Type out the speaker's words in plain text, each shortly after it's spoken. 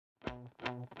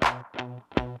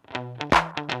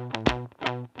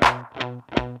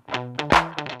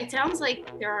It sounds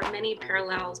like there are many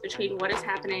parallels between what is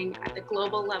happening at the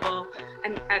global level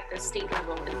and at the state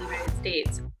level in the United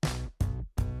States.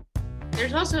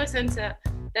 There's also a sense that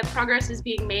progress is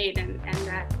being made and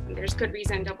that there's good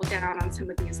reason to double down on some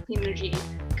of these clean energy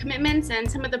commitments and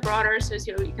some of the broader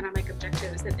socioeconomic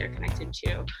objectives that they're connected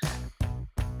to.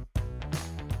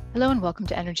 Hello and welcome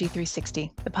to Energy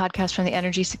 360, the podcast from the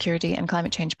Energy Security and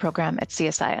Climate Change Program at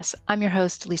CSIS. I'm your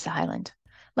host, Lisa Hyland.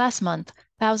 Last month,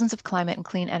 thousands of climate and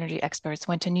clean energy experts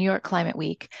went to New York Climate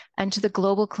Week and to the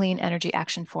Global Clean Energy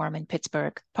Action Forum in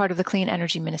Pittsburgh, part of the Clean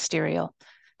Energy Ministerial.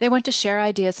 They went to share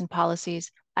ideas and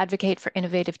policies, advocate for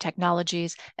innovative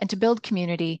technologies, and to build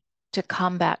community to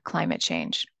combat climate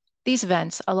change. These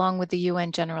events, along with the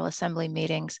UN General Assembly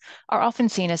meetings, are often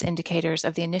seen as indicators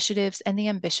of the initiatives and the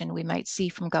ambition we might see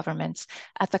from governments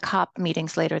at the COP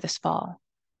meetings later this fall.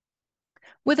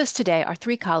 With us today are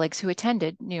three colleagues who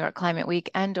attended New York Climate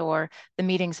Week and/or the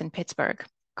meetings in Pittsburgh.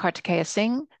 Kartikeya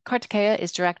Singh. Kartikeya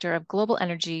is Director of Global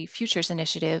Energy Futures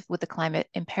Initiative with the Climate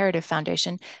Imperative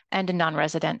Foundation and a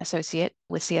non-resident associate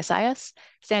with CSIS.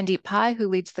 Sandeep Pai, who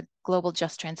leads the Global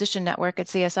Just Transition Network at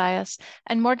CSIS,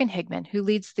 and Morgan Higman, who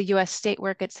leads the U.S. state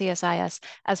work at CSIS,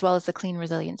 as well as the Clean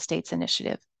Resilient States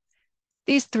Initiative.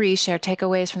 These three share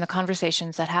takeaways from the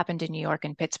conversations that happened in New York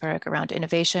and Pittsburgh around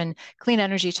innovation, clean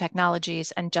energy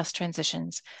technologies, and just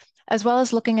transitions, as well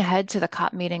as looking ahead to the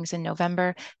COP meetings in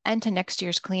November and to next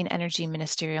year's clean energy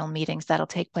ministerial meetings that'll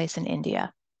take place in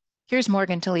India. Here's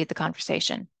Morgan to lead the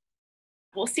conversation.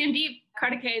 Well, Sandeep,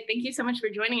 Kartikeya, thank you so much for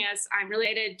joining us. I'm really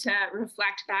excited to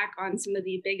reflect back on some of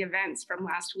the big events from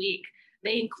last week.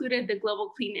 They included the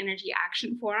Global Clean Energy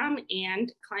Action Forum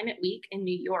and Climate Week in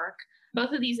New York.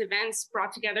 Both of these events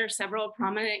brought together several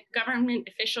prominent government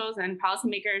officials and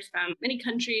policymakers from many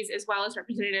countries, as well as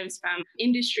representatives from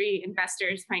industry,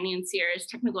 investors, financiers,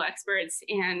 technical experts,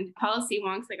 and policy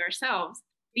wonks like ourselves.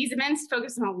 These events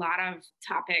focus on a lot of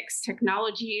topics: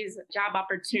 technologies, job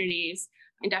opportunities,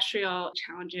 industrial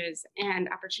challenges, and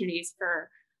opportunities for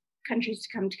countries to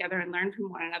come together and learn from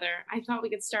one another. I thought we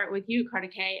could start with you,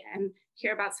 Kartikeya, and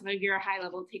hear about some of your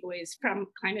high-level takeaways from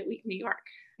Climate Week New York.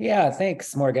 Yeah,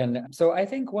 thanks, Morgan. So I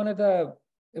think one of the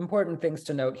important things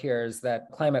to note here is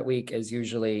that Climate Week is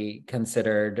usually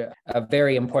considered a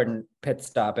very important pit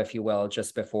stop, if you will,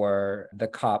 just before the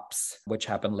COPs, which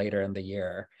happen later in the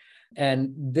year.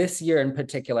 And this year in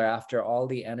particular, after all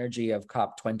the energy of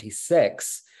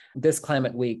COP26, this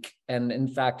Climate Week, and in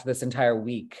fact, this entire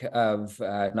week of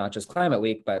not just Climate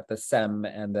Week, but the CEM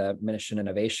and the Mission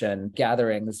Innovation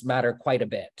gatherings matter quite a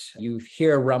bit. You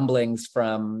hear rumblings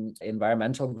from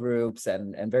environmental groups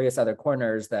and various other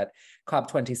corners that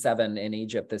COP27 in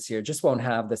Egypt this year just won't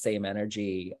have the same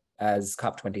energy as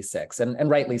COP26. And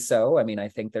rightly so. I mean, I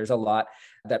think there's a lot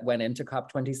that went into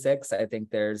COP26. I think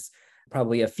there's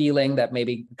probably a feeling that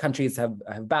maybe countries have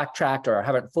backtracked or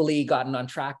haven't fully gotten on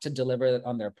track to deliver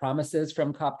on their promises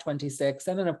from COP26.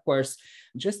 And then, of course,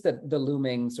 just the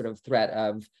looming sort of threat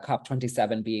of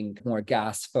COP27 being more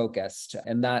gas focused.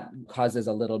 And that causes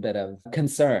a little bit of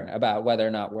concern about whether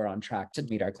or not we're on track to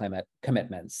meet our climate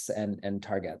commitments and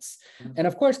targets. And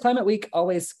of course, Climate Week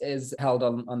always is held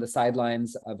on the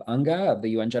sidelines of UNGA, of the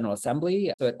UN General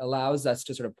Assembly. So it allows us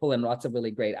to sort of pull in lots of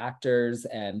really great actors,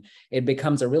 and it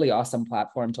becomes a really awesome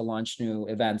platform to launch new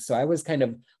events. So I was kind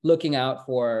of looking out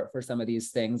for some of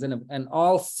these things, and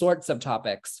all sorts of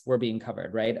topics were being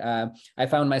covered, right? I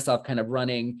found myself kind of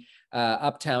running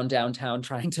uptown, downtown,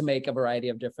 trying to make a variety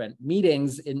of different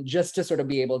meetings just to sort of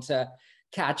be able to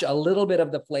catch a little bit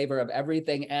of the flavor of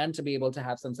everything and to be able to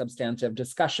have some substantive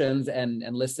discussions and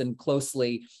listen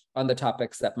closely on the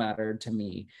topics that mattered to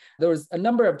me. There was a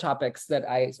number of topics that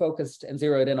I focused and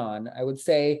zeroed in on. I would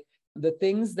say the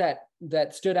things that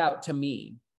stood out to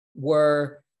me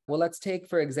were, well, let's take,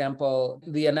 for example,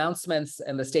 the announcements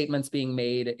and the statements being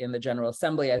made in the General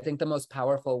Assembly. I think the most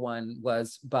powerful one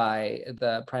was by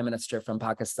the Prime Minister from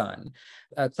Pakistan,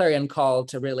 a clarion call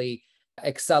to really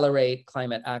accelerate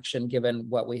climate action, given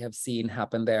what we have seen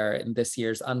happen there in this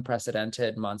year's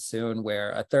unprecedented monsoon,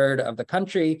 where a third of the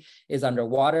country is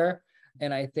underwater.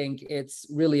 And I think it's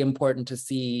really important to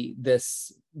see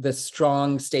this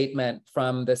strong statement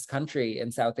from this country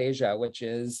in South Asia, which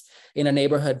is in a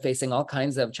neighborhood facing all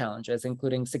kinds of challenges,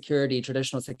 including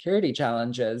traditional security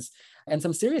challenges, and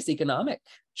some serious economic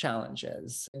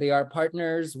challenges. They are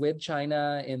partners with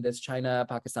China in this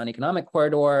China-Pakistan economic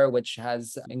corridor, which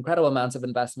has incredible amounts of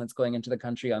investments going into the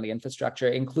country on the infrastructure,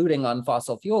 including on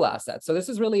fossil fuel assets. So this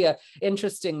is really an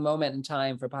interesting moment in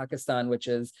time for Pakistan, which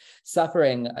is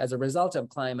suffering as a result of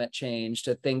climate change,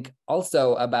 to think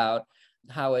also about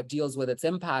how it deals with its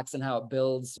impacts and how it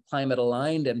builds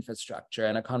climate-aligned infrastructure,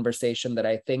 and a conversation that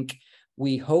I think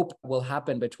we hope will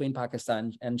happen between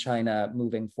Pakistan and China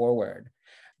moving forward.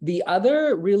 The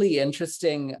other really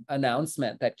interesting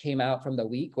announcement that came out from the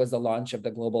week was the launch of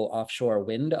the Global Offshore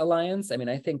Wind Alliance. I mean,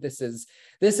 I think this is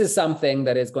something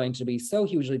that is going to be so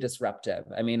hugely disruptive.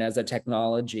 I mean, as a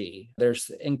technology,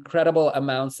 there's incredible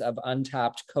amounts of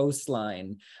untapped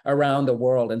coastline around the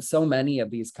world in so many of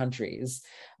these countries.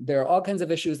 There are all kinds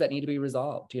of issues that need to be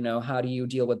resolved. You know, how do you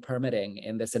deal with permitting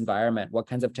in this environment? What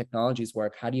kinds of technologies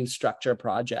work? How do you structure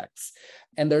projects?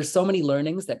 And there's so many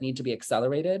learnings that need to be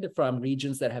accelerated from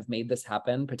regions that have made this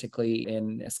happen, particularly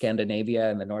in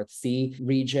Scandinavia and the North Sea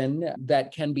region,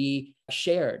 that can be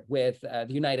shared with the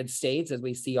United States as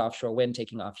we see offshore wind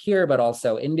taking off here, but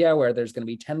also India, where there's going to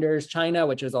be tenders, China,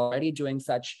 which is already doing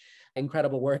such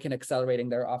incredible work in accelerating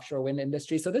their offshore wind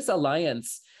industry. So this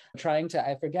alliance, trying to,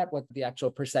 I forget what the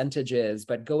actual percentage is,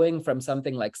 but going from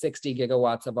something like 60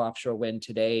 gigawatts of offshore wind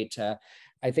today to,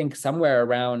 I think, somewhere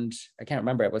around, I can't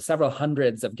remember, it was several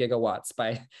hundreds of gigawatts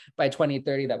by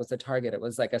 2030. That was the target. It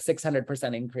was like a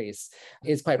 600% increase,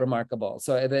 is quite remarkable.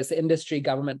 So this industry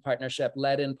government partnership,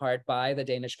 led in part by the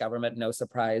Danish government, no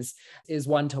surprise, is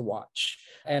one to watch.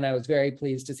 And I was very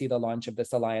pleased to see the launch of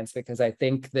this alliance, because I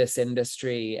think this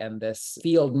industry and this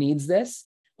field needs this.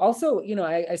 Also, you know,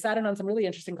 I sat in on some really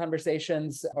interesting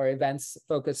conversations or events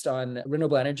focused on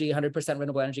renewable energy, 100%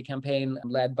 renewable energy campaign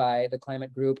led by the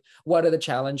Climate Group. What are the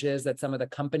challenges that some of the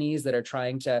companies that are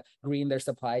trying to green their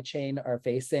supply chain are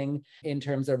facing in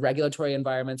terms of regulatory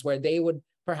environments where they would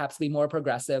perhaps be more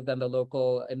progressive than the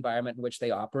local environment in which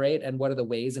they operate? And what are the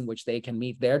ways in which they can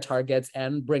meet their targets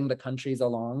and bring the countries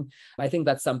along? I think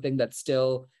that's something that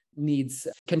still needs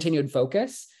continued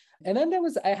focus. And then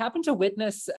I happened to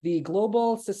witness the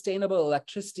Global Sustainable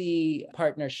Electricity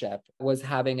Partnership was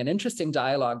having an interesting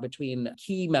dialogue between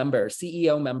key members,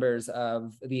 CEO members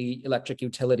of the electric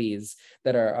utilities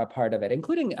that are a part of it,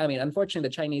 including, I mean, unfortunately,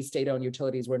 the Chinese state-owned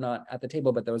utilities were not at the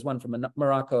table, but there was one from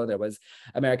Morocco, there was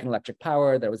American Electric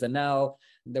Power, there was Enel,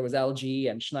 there was LG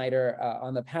and Schneider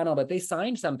on the panel, but they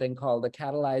signed something called the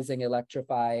Catalyzing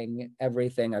Electrifying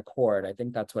Everything Accord. I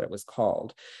think that's what it was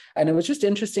called. And it was just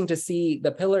interesting to see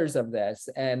the pillars of this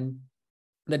and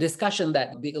the discussion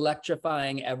that the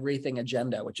electrifying everything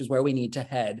agenda, which is where we need to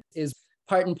head, is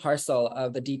part and parcel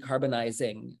of the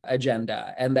decarbonizing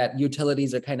agenda, and that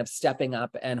utilities are kind of stepping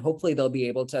up, and hopefully they'll be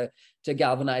able to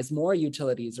galvanize more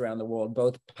utilities around the world,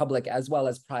 both public as well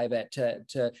as private,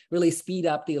 to really speed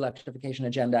up the electrification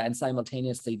agenda and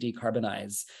simultaneously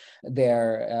decarbonize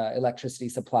their electricity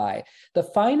supply. The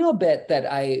final bit that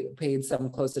I paid some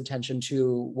close attention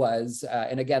to was,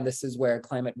 and again, this is where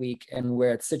Climate Week and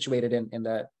where it's situated in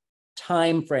the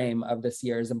time frame of this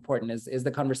year is important, is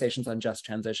the conversations on just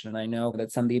transition. And I know that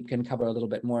Sandeep can cover a little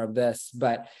bit more of this,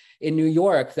 but in New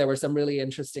York, there were some really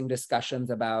interesting discussions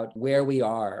about where we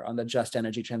are on the just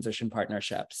energy transition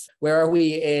partnerships. Where are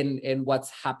we in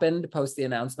what's happened post the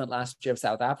announcement last year of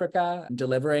South Africa,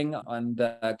 delivering on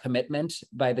the commitment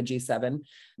by the G7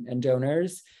 and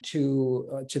donors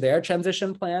to their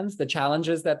transition plans, the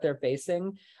challenges that they're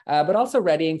facing, but also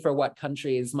readying for what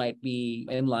countries might be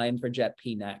in line for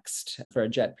JET-P next, for a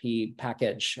JET-P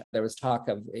package. There was talk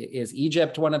of, is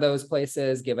Egypt one of those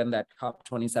places, given that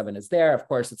COP27 is there? Of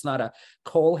course, it's not a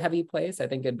coal-heavy place. I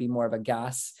think it'd be more of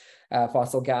a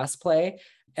fossil gas play.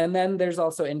 And then there's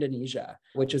also Indonesia,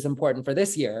 which is important for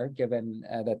this year, given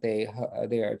that they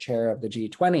are chair of the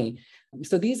G20.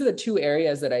 So these are the two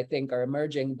areas that I think are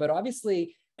emerging, but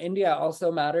obviously India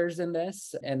also matters in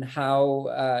this, and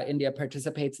how India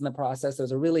participates in the process. There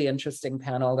was a really interesting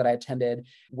panel that I attended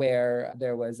where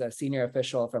there was a senior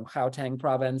official from Gauteng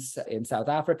province in South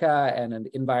Africa and an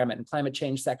environment and climate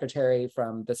change secretary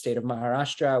from the state of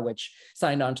Maharashtra, which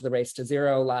signed on to the Race to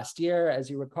Zero last year, as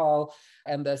you recall,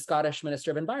 and the Scottish Minister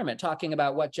of Environment, talking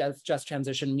about what just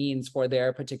transition means for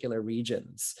their particular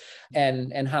regions,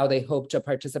 and how they hope to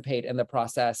participate in the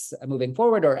process moving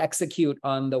forward, or execute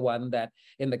on the one that,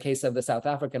 in the case of the South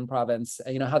African province,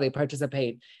 how they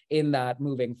participate in that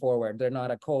moving forward. They're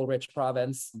not a coal-rich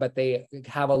province, but they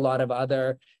have a lot of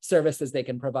other services they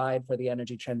can provide for the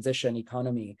energy transition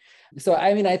economy. So,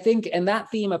 I think, and that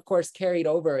theme, of course, carried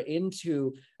over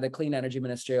into the Clean Energy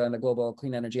Ministerial and the Global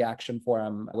Clean Energy Action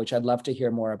Forum, which I'd love to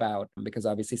hear more about, because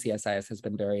obviously CSIS has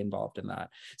been very involved in that.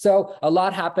 So a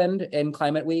lot happened in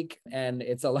Climate Week, and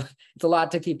it's a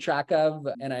lot to keep track of.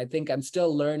 And I think I'm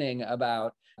still learning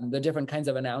about the different kinds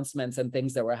of announcements and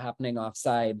things that were happening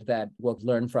offside that we'll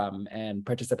learn from and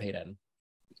participate in.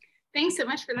 Thanks so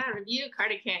much for that review,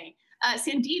 Kartikeya.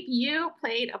 Sandeep, you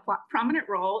played a prominent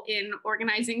role in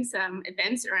organizing some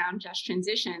events around just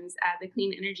transitions at the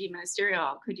Clean Energy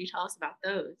Ministerial. Could you tell us about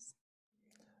those?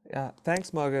 Yeah,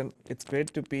 thanks, Morgan. It's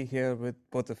great to be here with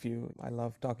both of you. I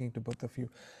love talking to both of you.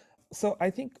 So I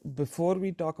think before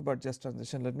we talk about just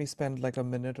transition, let me spend like a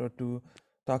minute or two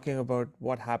talking about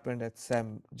what happened at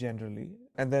SEM generally,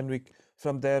 and then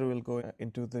from there we'll go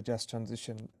into the just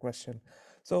transition question.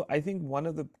 So I think one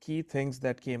of the key things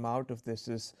that came out of this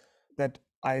is that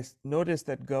I noticed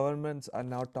that governments are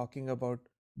now talking about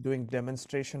doing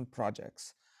demonstration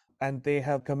projects, and they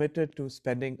have committed to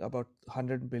spending about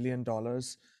 $100 billion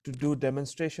to do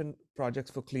demonstration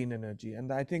projects for clean energy.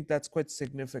 And I think that's quite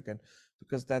significant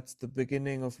because that's the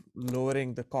beginning of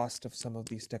lowering the cost of some of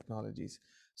these technologies.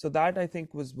 So that, I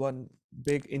think, was one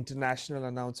big international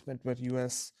announcement where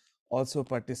US also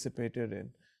participated in.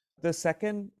 The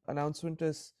second announcement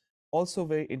is also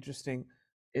very interesting,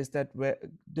 is that where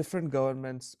different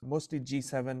governments, mostly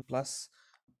G7 plus,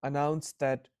 announced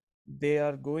that they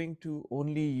are going to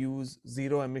only use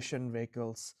zero emission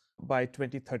vehicles by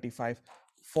 2035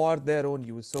 for their own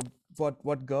use. So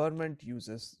what government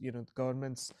uses,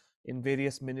 governments in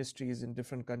various ministries in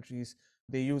different countries,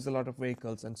 they use a lot of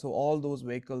vehicles, and so all those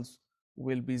vehicles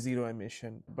will be zero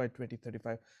emission by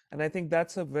 2035. And I think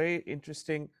that's a very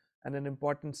interesting and an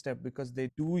important step, because they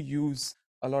do use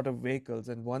a lot of vehicles,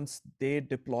 and once they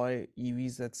deploy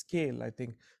EVs at scale, I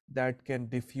think that can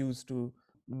diffuse to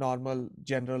normal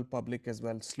general public as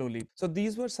well slowly. So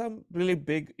these were some really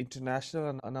big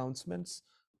international announcements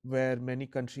where many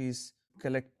countries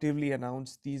collectively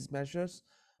announced these measures.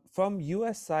 From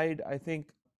US side, I think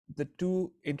the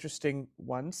two interesting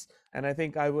ones, and I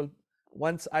think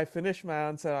once I finish my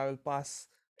answer, I will pass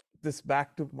this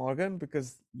back to Morgan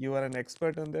because you are an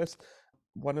expert on this.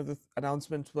 One of the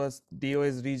announcements was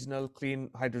DOA's Regional Clean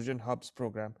Hydrogen Hubs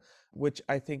program, which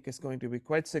I think is going to be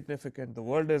quite significant. The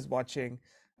world is watching.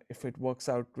 If it works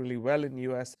out really well in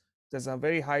US, there's a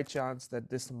very high chance that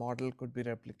this model could be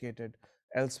replicated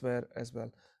elsewhere as well.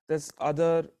 There's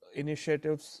other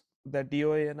initiatives that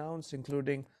DOA announced,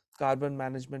 including carbon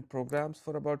management programs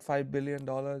for about $5 billion,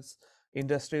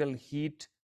 industrial heat,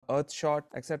 Earthshot,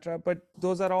 etc. But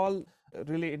those are all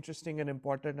really interesting and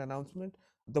important announcements.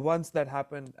 The ones that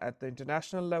happen at the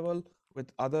international level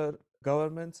with other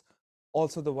governments,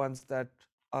 also the ones that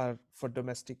are for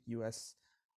domestic US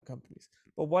companies.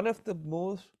 But one of the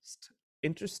most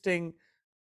interesting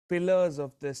pillars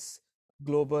of this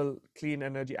global clean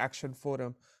energy action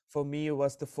forum for me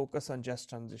was the focus on just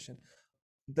transition.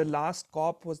 The last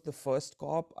COP was the first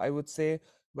COP, I would say,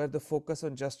 where the focus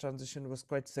on just transition was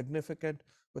quite significant,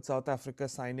 with South Africa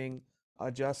signing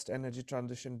a just energy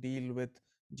transition deal with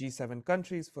G7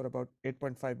 countries for about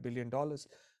 $8.5 billion.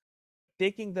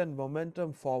 Taking the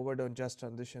momentum forward on just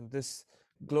transition, this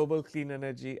Global Clean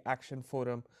Energy Action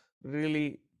Forum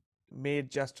really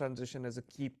made just transition as a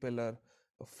key pillar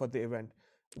for the event.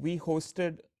 We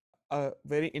hosted a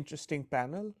very interesting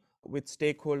panel with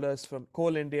stakeholders from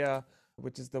Coal India,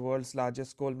 which is the world's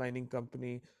largest coal mining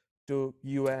company, to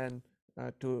UN,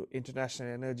 to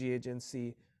International Energy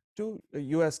Agency, to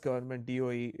US government,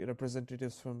 DOE,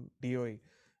 representatives from DOE.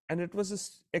 And it was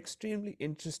an extremely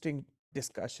interesting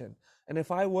discussion. And if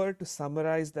I were to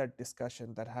summarize that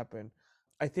discussion that happened,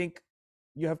 I think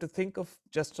you have to think of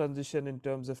just transition in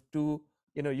terms of two,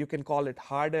 you can call it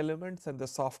hard elements and the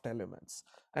soft elements.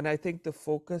 And I think the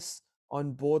focus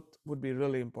on both would be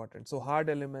really important. So hard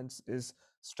elements is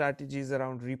strategies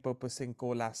around repurposing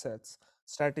coal assets,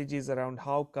 strategies around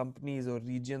how companies or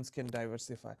regions can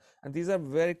diversify. And these are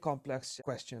very complex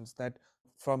questions that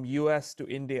from US to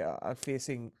India are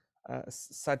facing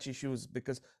such issues,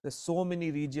 because there's so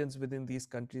many regions within these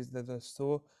countries that are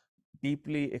so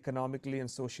deeply economically and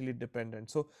socially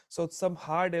dependent. So some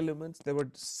hard elements, there were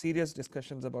serious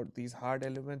discussions about these hard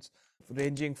elements,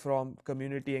 ranging from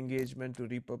community engagement to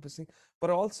repurposing. But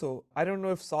also, I don't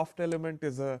know if soft element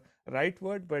is a right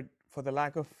word, but for the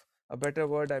lack of a better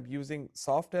word, I'm using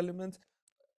soft elements.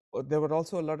 There were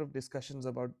also a lot of discussions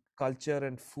about culture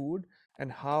and food,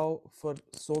 and how for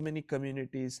so many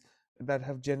communities that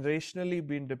have generationally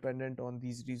been dependent on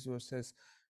these resources,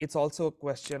 it's also a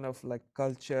question of like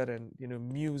culture and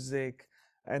music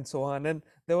and so on. And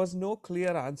there was no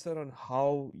clear answer on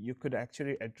how you could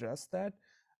actually address that.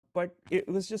 But it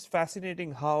was just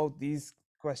fascinating how these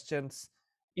questions,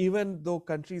 even though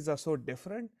countries are so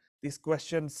different, these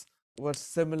questions were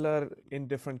similar in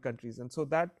different countries. And so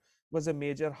that was a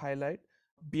major highlight.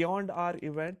 Beyond our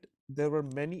event, there were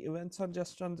many events on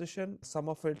just transition. Some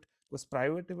of it was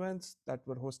private events that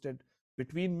were hosted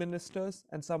between ministers,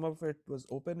 and some of it was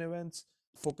open events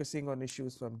focusing on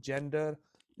issues from gender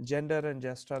gender and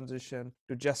just transition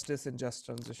to justice and just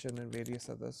transition and various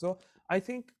others. So I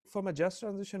think from a just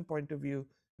transition point of view,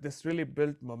 this really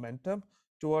built momentum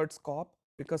towards COP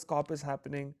because COP is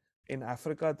happening in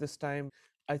Africa this time.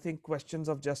 I think questions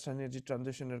of just energy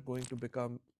transition are going to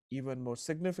become even more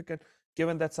significant,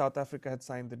 given that South Africa had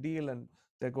signed the deal and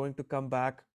they're going to come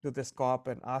back to this COP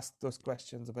and ask those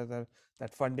questions, whether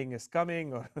that funding is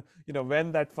coming or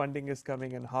when that funding is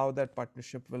coming and how that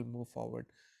partnership will move forward.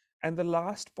 And the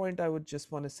last point I would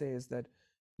just want to say is that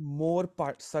more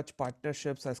such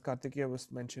partnerships, as Kartikeya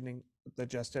was mentioning, the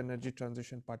Just Energy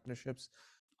Transition partnerships,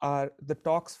 are the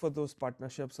talks for those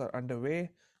partnerships are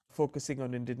underway, focusing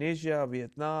on Indonesia,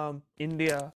 Vietnam,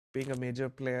 India being a major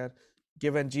player.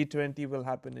 Given G20 will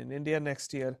happen in India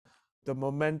next year, the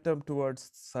momentum towards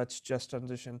such just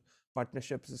transition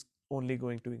partnerships is only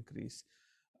going to increase.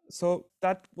 So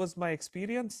that was my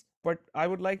experience, but I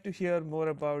would like to hear more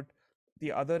about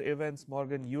the other events,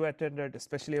 Morgan, you attended,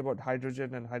 especially about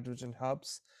hydrogen and hydrogen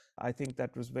hubs. I think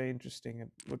that was very interesting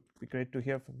and would be great to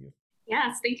hear from you.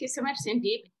 Yes, thank you so much,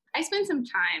 Sandeep. I spent some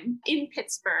time in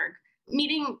Pittsburgh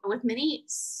meeting with many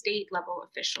state level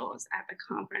officials at the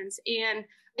conference. And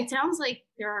it sounds like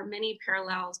there are many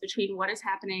parallels between what is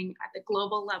happening at the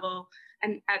global level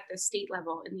and at the state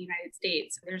level in the United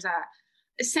States. There's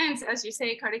a sense, as you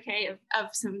say, Kartikeya, of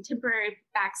some temporary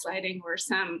backsliding or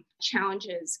some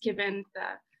challenges given the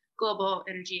global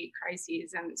energy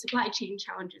crises and supply chain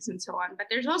challenges and so on. But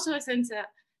there's also a sense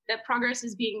that progress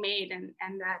is being made and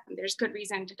that there's good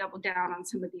reason to double down on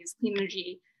some of these clean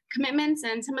energy commitments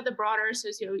and some of the broader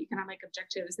socioeconomic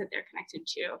objectives that they're connected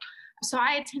to. So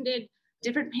I attended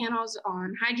different panels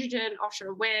on hydrogen,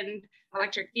 offshore wind,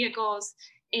 electric vehicles.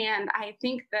 And I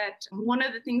think that one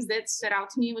of the things that stood out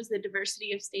to me was the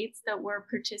diversity of states that were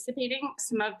participating.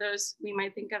 Some of those we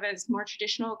might think of as more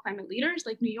traditional climate leaders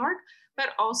like New York, but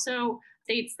also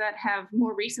states that have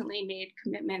more recently made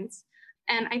commitments.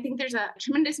 And I think there's a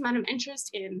tremendous amount of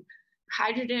interest in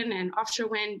hydrogen and offshore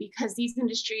wind because these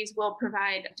industries will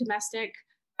provide domestic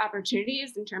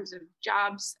opportunities in terms of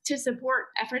jobs to support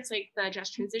efforts like the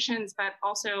just transitions, but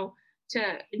also to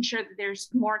ensure that there's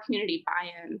more community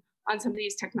buy-in on some of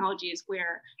these technologies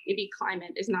where maybe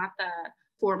climate is not the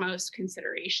foremost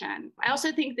consideration. I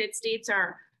also think that states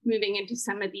are moving into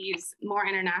some of these more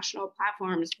international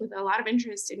platforms with a lot of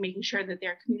interest in making sure that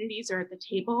their communities are at the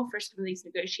table for some of these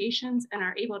negotiations and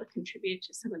are able to contribute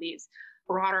to some of these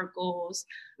broader goals.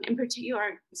 In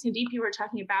particular, Sandeep, you were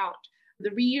talking about the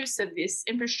reuse of this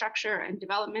infrastructure and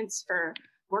developments for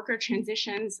worker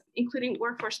transitions, including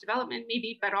workforce development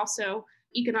maybe, but also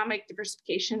economic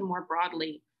diversification more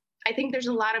broadly. I think there's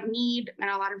a lot of need and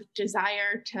a lot of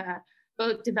desire to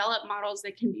both develop models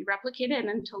that can be replicated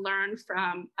and to learn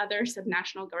from other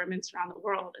subnational governments around the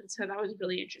world. And so that was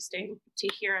really interesting to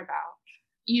hear about.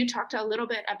 You talked a little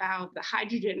bit about the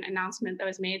hydrogen announcement that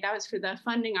was made. That was for the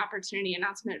funding opportunity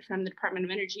announcement from the Department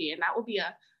of Energy. And that will be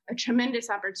a tremendous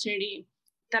opportunity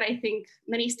that I think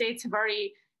many states have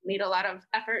already made a lot of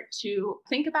effort to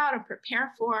think about and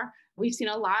prepare for. We've seen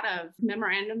a lot of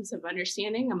memorandums of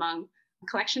understanding among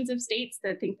collections of states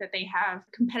that think that they have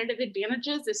competitive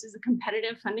advantages. This is a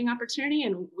competitive funding opportunity,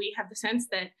 and we have the sense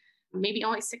that maybe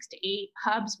only 6 to 8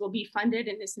 hubs will be funded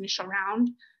in this initial round.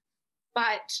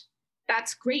 But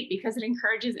that's great because it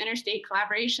encourages interstate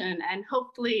collaboration, and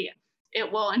hopefully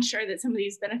it will ensure that some of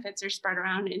these benefits are spread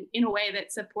around in a way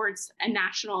that supports a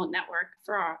national network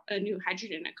for a new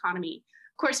hydrogen economy.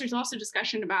 Of course, there's also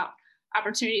discussion about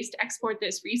opportunities to export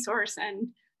this resource and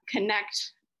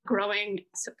connect growing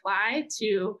supply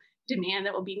to demand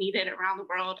that will be needed around the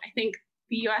world. I think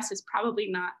the US is probably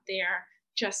not there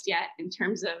just yet in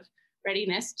terms of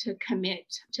readiness to commit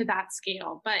to that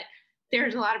scale. But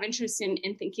there's a lot of interest in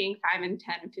thinking 5 and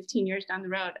 10 and 15 years down the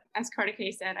road. As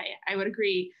Kartikeya said, I would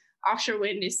agree, offshore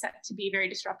wind is set to be very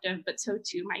disruptive, but so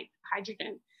too might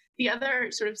hydrogen. The other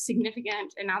sort of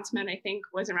significant announcement, I think,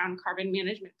 was around carbon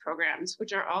management programs,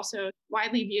 which are also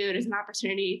widely viewed as an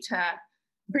opportunity to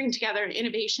bring together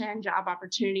innovation, job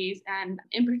opportunities, and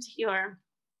in particular,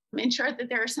 ensure that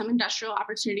there are some industrial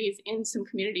opportunities in some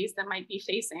communities that might be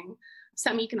facing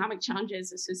some economic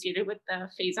challenges associated with the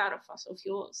phase out of fossil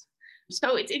fuels.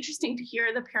 So it's interesting to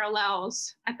hear the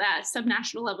parallels at the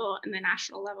subnational level and the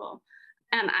national level.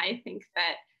 And I think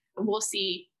that we'll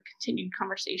see continued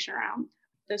conversation around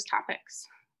those topics.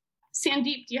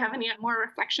 Sandeep, do you have any more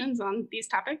reflections on these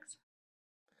topics?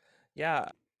 Yeah.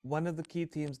 One of the key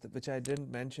themes which I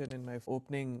didn't mention in my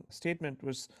opening statement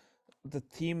was the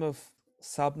theme of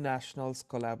subnationals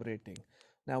collaborating.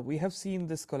 Now, we have seen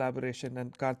this collaboration,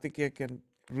 and Kartikeya can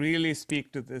really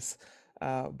speak to this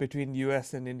between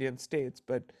US and Indian states,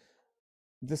 but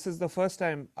this is the first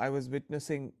time I was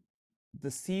witnessing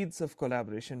the seeds of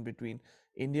collaboration between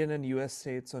Indian and US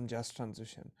states on just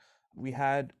transition. We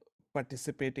had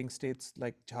participating states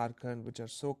like Jharkhand, which are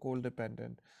so coal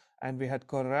dependent, and we had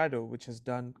Colorado, which has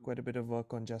done quite a bit of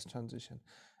work on just transition.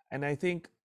 And I think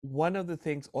one of the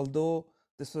things, although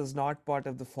this was not part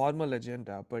of the formal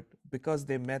agenda, but because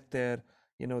they met there,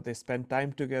 they spent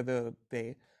time together,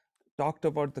 they talked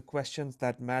about the questions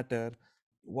that matter.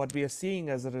 What we are seeing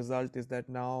as a result is that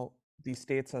now the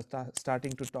states are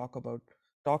starting to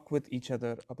talk with each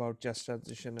other about just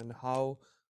transition and how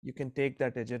you can take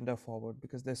that agenda forward,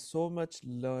 because there's so much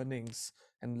learnings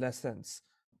and lessons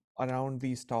around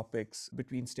these topics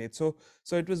between states. So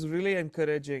it was really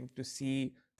encouraging to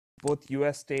see both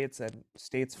US states and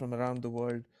states from around the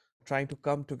world trying to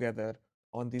come together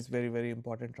on these very, very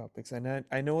important topics. And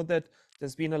I know that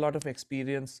there's been a lot of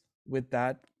experience with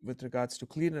that with regards to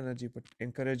clean energy, but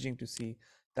encouraging to see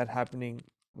that happening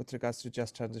with regards to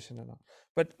just transition and all.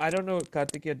 But I don't know,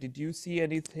 Kartikeya, did you see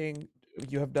anything?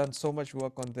 You have done so much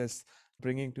work on this,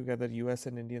 bringing together US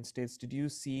and Indian states. Did you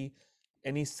see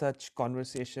any such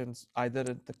conversations either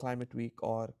at the Climate Week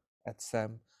or at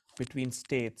SEM between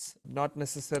states, not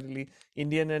necessarily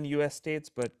Indian and US states,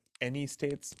 but any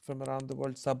states from around the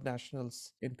world,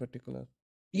 subnationals in particular?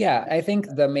 Yeah, I think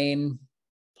the main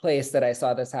place that I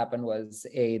saw this happen was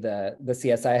the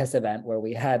CSIS event, where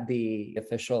we had the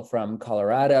official from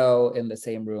Colorado in the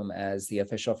same room as the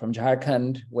official from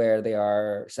Jharkhand, where they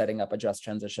are setting up a just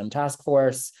transition task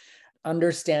force,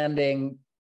 understanding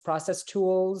process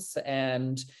tools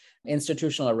and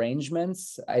institutional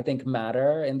arrangements, I think,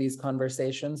 matter in these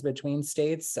conversations between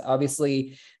states.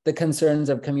 Obviously, the concerns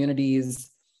of communities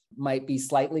might be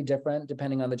slightly different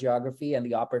depending on the geography, and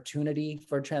the opportunity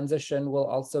for transition will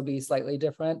also be slightly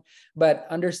different. But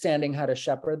understanding how to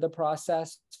shepherd the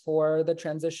process for the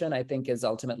transition, I think, is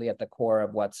ultimately at the core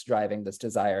of what's driving this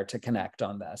desire to connect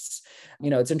on this.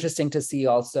 It's interesting to see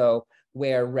also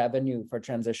where revenue for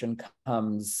transition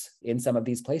comes in some of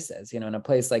these places. In a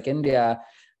place like India,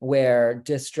 where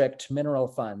district mineral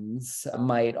funds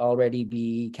might already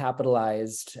be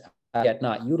capitalized yet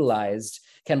not utilized,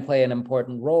 can play an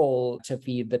important role to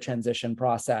feed the transition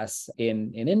process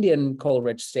in Indian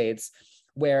coal-rich states.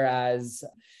 Whereas,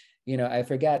 I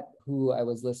forget who I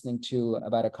was listening to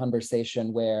about a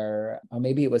conversation where, or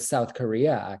maybe it was South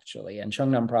Korea actually, in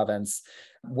Cheongnam province,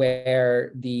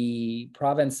 where the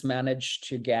province managed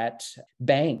to get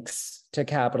banks to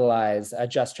capitalize a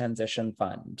just transition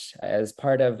fund as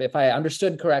part of, if I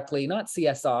understood correctly, not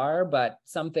CSR, but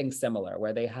something similar,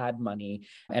 where they had money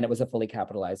and it was a fully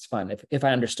capitalized fund, if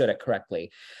I understood it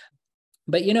correctly.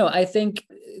 But, I think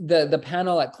the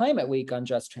panel at Climate Week on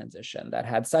just transition that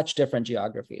had such different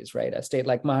geographies, right? A state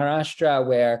like Maharashtra,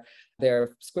 where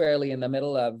they're squarely in the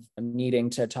middle of needing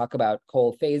to talk about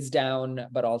coal phase down,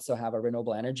 but also have a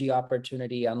renewable energy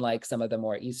opportunity, unlike some of the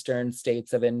more eastern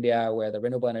states of India, where the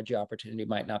renewable energy opportunity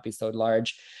might not be so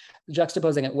large.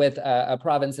 Juxtaposing it with a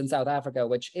province in South Africa,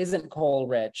 which isn't coal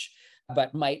rich,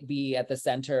 but might be at the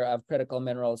center of critical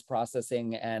minerals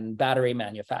processing and battery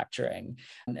manufacturing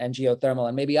and geothermal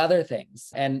and maybe other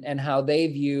things, and how they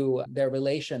view their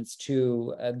relations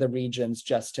to the regions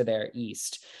just to their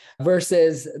east,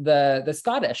 versus the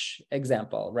Scottish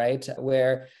example, right?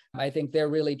 Where I think they're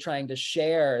really trying to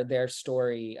share their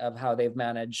story of how they've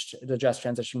managed the just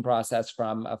transition process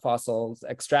from a fossil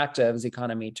extractives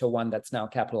economy to one that's now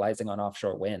capitalizing on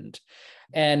offshore wind.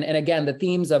 And again, the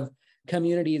themes of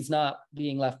communities not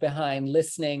being left behind,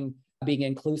 listening, being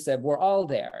inclusive, we're all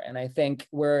there. And I think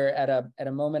we're at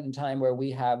a moment in time where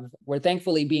we're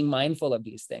thankfully being mindful of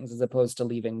these things, as opposed to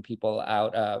leaving people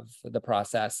out of the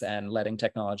process and letting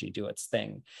technology do its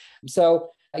thing.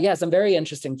 So yeah, some very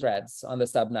interesting threads on the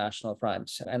subnational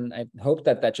front. And I hope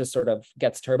that just sort of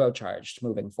gets turbocharged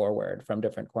moving forward from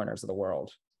different corners of the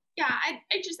world. Yeah,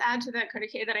 I just add to that,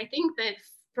 Kartikeya, that I think that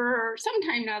for some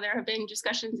time now, there have been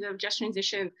discussions of just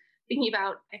transition thinking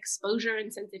about exposure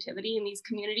and sensitivity in these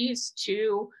communities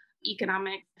to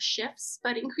economic shifts,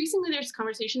 but increasingly there's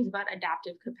conversations about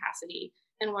adaptive capacity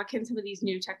and what can some of these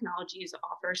new technologies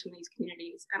offer some of these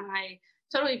communities. And I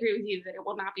totally agree with you that it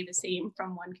will not be the same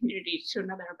from one community to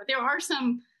another, but there are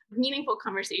some meaningful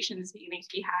conversations beginning to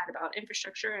be had about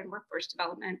infrastructure and workforce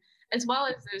development, as well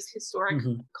as those historic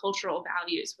cultural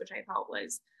values, which I thought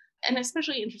was an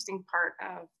especially interesting part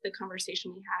of the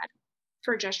conversation we had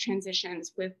for just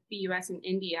transitions with the US and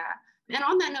India. And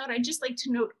on that note, I'd just like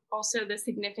to note also the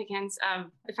significance of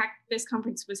the fact that this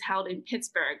conference was held in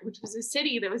Pittsburgh, which was a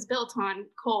city that was built on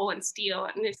coal and steel,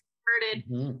 and it's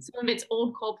converted some of its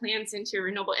old coal plants into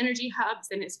renewable energy hubs,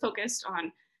 and is focused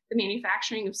on the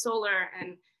manufacturing of solar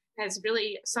and has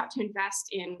really sought to invest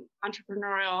in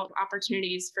entrepreneurial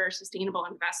opportunities for sustainable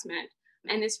investment.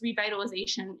 And this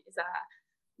revitalization is a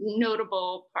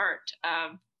notable part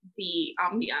of the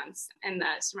ambiance and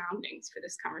the surroundings for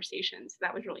this conversation. So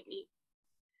that was really neat.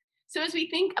 So as we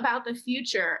think about the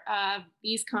future of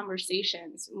these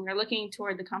conversations, and we're looking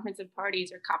toward the Conference of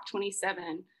Parties or COP27,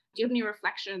 do you have any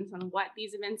reflections on what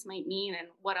these events might mean and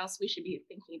what else we should be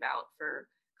thinking about for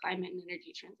climate and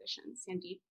energy transition?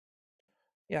 Sandeep?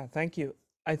 Yeah, thank you.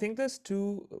 I think there's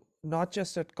two, not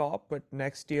just at COP, but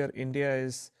next year India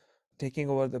is taking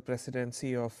over the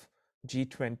presidency of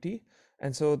G20.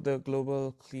 And so the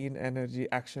Global Clean Energy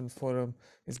Action Forum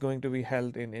is going to be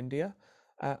held in India.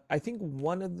 I think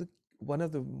one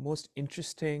of the most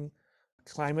interesting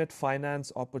climate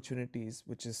finance opportunities,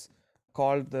 which is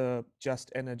called the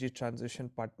Just Energy Transition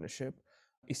Partnership,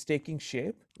 is taking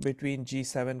shape between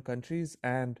G7 countries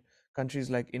and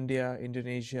countries like India,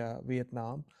 Indonesia,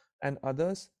 Vietnam, and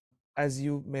others. As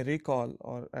you may recall,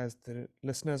 or as the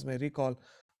listeners may recall,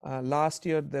 last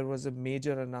year there was a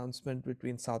major announcement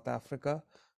between South Africa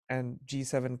and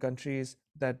G7 countries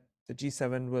that the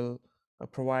G7 will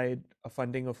provide a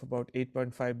funding of about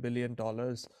 $8.5 billion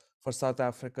for South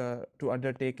Africa to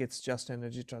undertake its just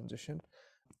energy transition.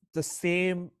 The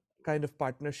same kind of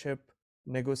partnership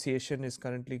negotiation is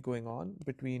currently going on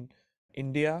between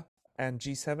India and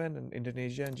G7 and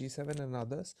Indonesia and G7 and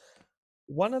others.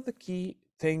 One of the key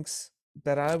things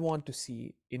that I want to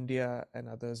see India and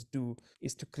others do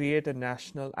is to create a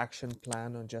national action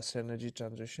plan on just energy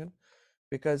transition,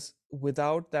 because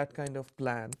without that kind of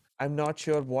plan, I'm not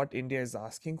sure what India is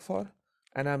asking for,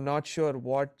 and I'm not sure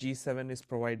what G7 is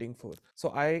providing for. So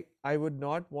I would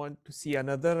not want to see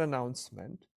another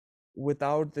announcement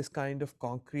without this kind of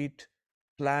concrete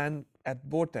plan at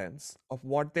both ends of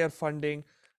what they're funding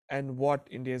and what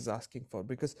India is asking for.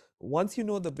 Because once you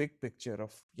know the big picture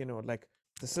of, like,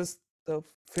 this is the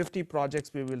 50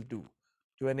 projects we will do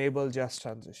to enable just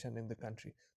transition in the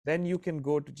country, then you can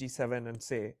go to G7 and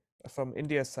say, from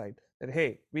India's side, that,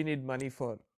 hey, we need money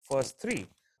for first 3.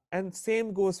 And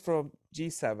same goes from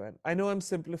G7. I know I'm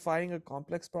simplifying a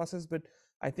complex process, but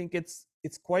I think it's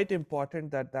quite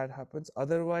important that that happens.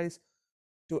 Otherwise,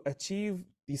 to achieve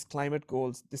these climate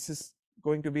goals, this is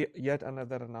going to be yet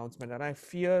another announcement. And I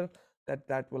fear that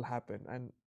that will happen.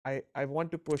 And I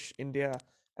want to push India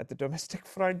at the domestic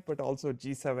front, but also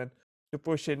G7 to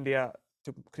push India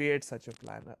to create such a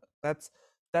plan.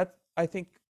 That I think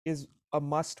is a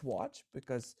must watch,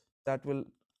 because that will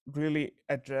really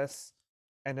address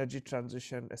energy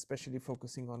transition, especially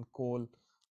focusing on coal,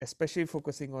 especially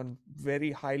focusing on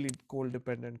very highly coal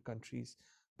dependent countries.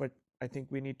 But I think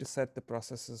we need to set the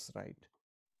processes right.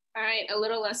 All right, a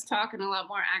little less talk and a lot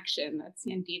more action. That's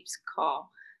Sandeep's call.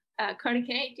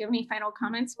 Kartikeya, do you have any final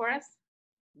comments for us?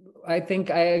 I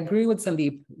think I agree with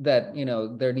Sandeep that,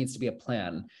 there needs to be a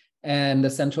plan. And the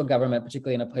central government,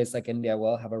 particularly in a place like India,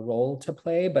 will have a role to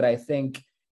play. But I think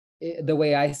the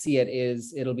way I see it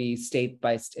is it'll be state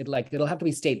by state, like it'll have to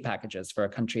be state packages for a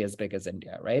country as big as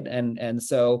India, right? And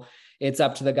so it's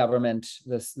up to the government,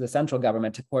 the central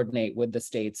government, to coordinate with the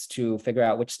states to figure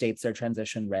out which states are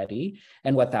transition ready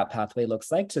and what that pathway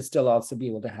looks like, to still also be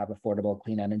able to have affordable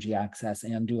clean energy access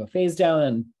and do a phase down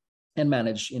and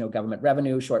manage, government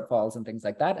revenue shortfalls and things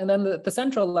like that. And then the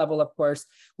central level, of course,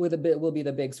 will be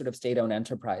the big sort of state-owned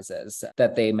enterprises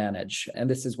that they manage. And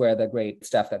this is where the great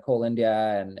stuff that Coal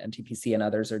India and TPC and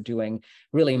others are doing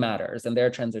really matters. And their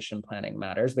transition planning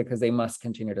matters, because they must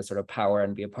continue to sort of power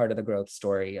and be a part of the growth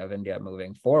story of India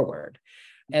moving forward.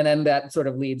 And then that sort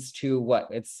of leads to what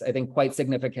it's, I think, quite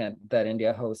significant that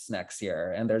India hosts next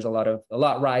year. And there's a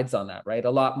lot rides on that, right?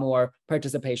 A lot more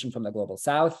participation from the global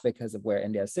south because of where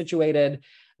India is situated.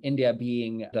 India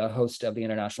being the host of the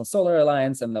International Solar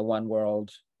Alliance and the One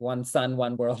World, One Sun,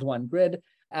 One World, One Grid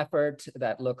effort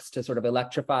that looks to sort of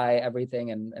electrify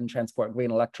everything and transport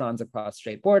green electrons across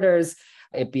strait borders,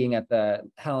 it being at the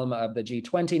helm of the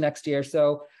G20 next year.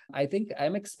 So I think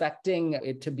I'm expecting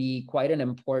it to be quite an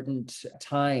important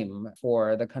time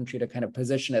for the country to kind of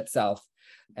position itself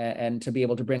and to be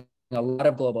able to bring a lot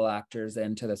of global actors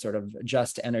into the sort of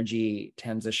just energy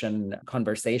transition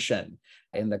conversation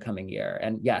in the coming year.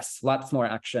 And yes, lots more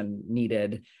action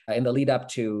needed in the lead up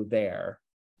to there.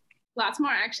 Lots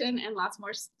more action and lots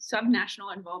more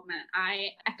subnational involvement.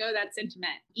 I echo that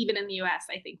sentiment. Even in the US,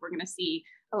 I think we're going to see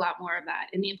a lot more of that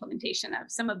in the implementation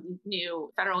of some of the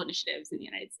new federal initiatives in the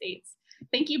United States.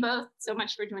 Thank you both so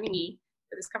much for joining me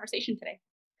for this conversation today.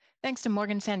 Thanks to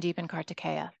Morgan, Sandeep, and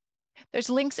Kartikeya. There's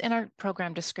links in our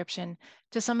program description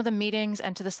to some of the meetings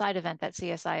and to the side event that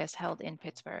CSIS held in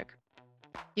Pittsburgh.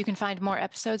 You can find more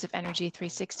episodes of Energy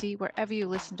 360 wherever you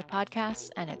listen to podcasts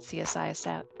and at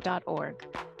csis.org.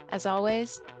 As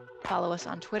always, follow us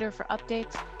on Twitter for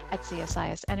updates at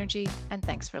CSIS Energy, and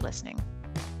thanks for listening.